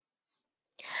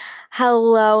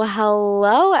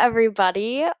Hello,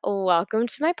 everybody. Welcome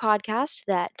to my podcast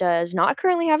that does not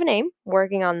currently have a name.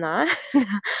 Working on that.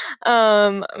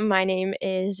 My name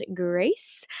is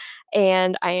Grace,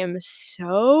 and I am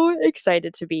so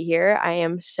excited to be here. I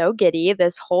am so giddy.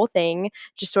 This whole thing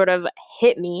just sort of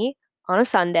hit me on a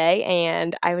Sunday,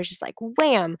 and I was just like,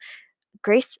 wham,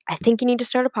 Grace, I think you need to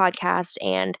start a podcast.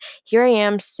 And here I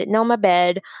am sitting on my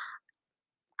bed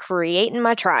creating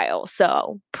my trial.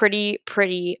 So pretty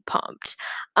pumped.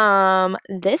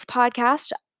 This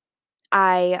podcast,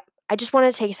 I just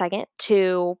wanted to take a second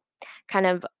to kind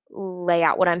of lay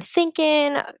out what I'm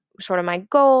thinking, sort of my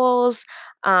goals,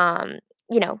 um,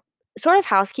 you know, sort of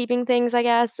housekeeping things, I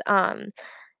guess.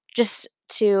 Just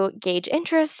to gauge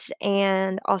interest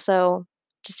and also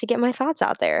just to get my thoughts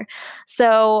out there.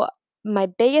 So, my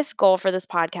biggest goal for this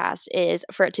podcast is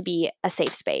for it to be a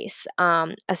safe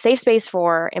space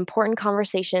for important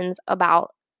conversations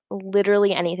about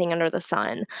literally anything under the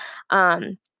sun.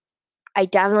 Um, I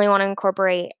definitely want to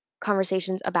incorporate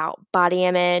conversations about body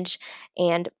image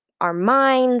and our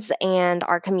minds and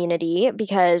our community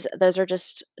because those are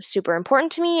just super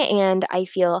important to me. And I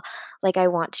feel like I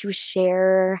want to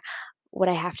share what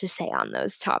I have to say on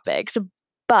those topics.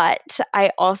 But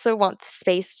I also want the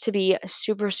space to be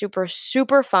super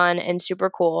fun and super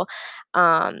cool.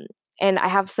 Um, and I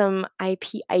have some IP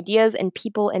ideas and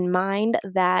people in mind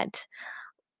that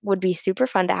would be super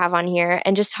fun to have on here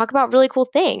and just talk about really cool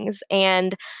things.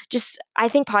 And just, I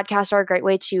think podcasts are a great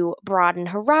way to broaden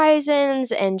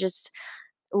horizons and just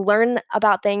learn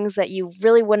about things that you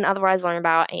really wouldn't otherwise learn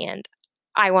about. And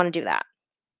I want to do that.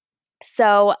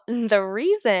 So, the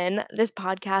reason this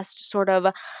podcast sort of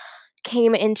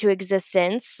came into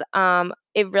existence,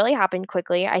 it really happened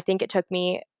quickly. I think it took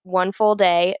me one full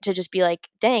day to just be like,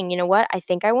 dang, you know what? I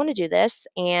think I want to do this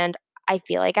and I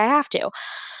feel like I have to.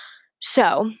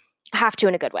 So, have to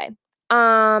in a good way.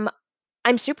 Um,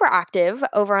 I'm super active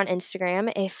over on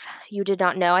Instagram. If you did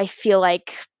not know, I feel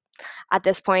like at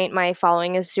this point my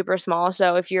following is super small.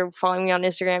 So if you're following me on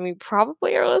Instagram, you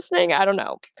probably are listening. I don't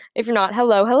know. If you're not,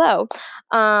 hello.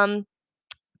 Um,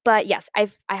 but yes,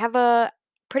 I have a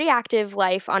pretty active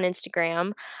life on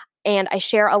Instagram and I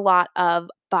share a lot of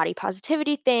body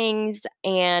positivity things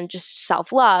and just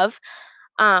self-love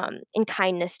and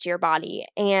kindness to your body.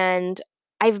 And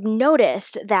I've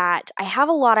noticed that I have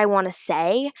a lot I want to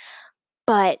say,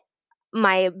 but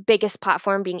my biggest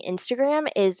platform being Instagram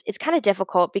is it's kind of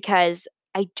difficult because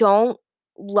I don't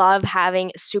love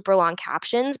having super long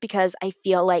captions because I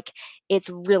feel like it's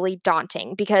really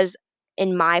daunting because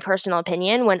in my personal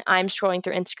opinion when I'm scrolling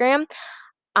through Instagram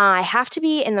I have to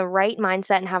be in the right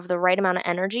mindset and have the right amount of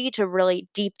energy to really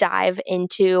deep dive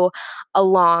into a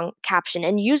long caption.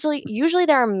 And usually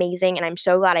they're amazing and I'm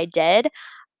so glad I did.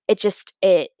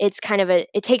 It's kind of it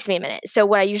takes me a minute. So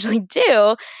what I usually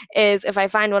do is if I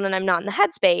find one and I'm not in the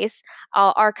headspace,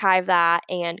 I'll archive that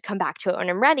and come back to it when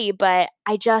I'm ready. But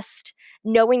I just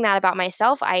knowing that about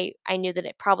myself, I knew that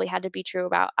it probably had to be true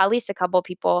about at least a couple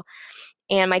people.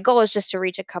 And my goal is just to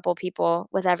reach a couple people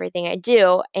with everything I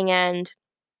do. And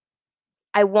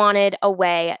I wanted a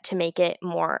way to make it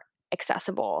more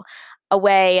accessible, a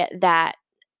way that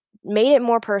made it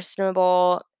more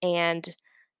personable. And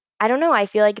I don't know, I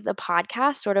feel like the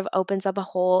podcast sort of opens up a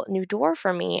whole new door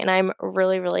for me, and I'm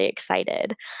really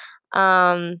excited.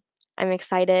 Um, I'm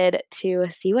excited to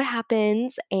see what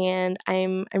happens, and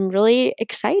I'm really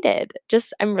excited.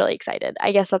 Just I'm really excited.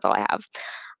 I guess that's all I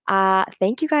have.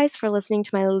 Thank you guys for listening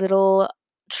to my little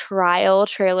trial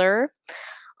trailer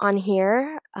on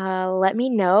here. Let me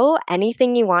know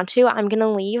anything you want to. I'm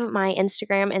gonna leave my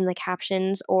Instagram in the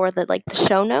captions or the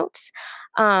show notes.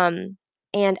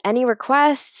 And any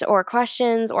requests or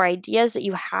questions or ideas that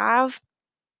you have,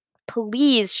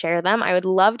 please share them. I would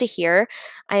love to hear.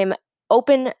 I am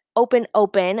open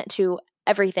to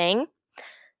everything.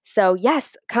 So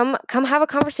yes, come have a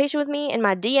conversation with me in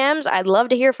my DMs. I'd love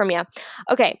to hear from you.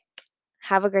 Okay,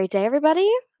 have a great day,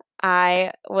 everybody.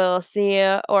 I will see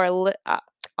you,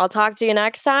 I'll talk to you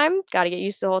next time. Got to get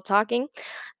used to the whole talking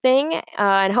thing.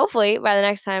 And hopefully, by the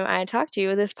next time I talk to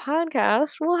you, this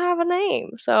podcast will have a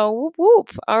name. So, whoop, whoop.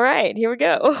 All right, here we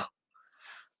go.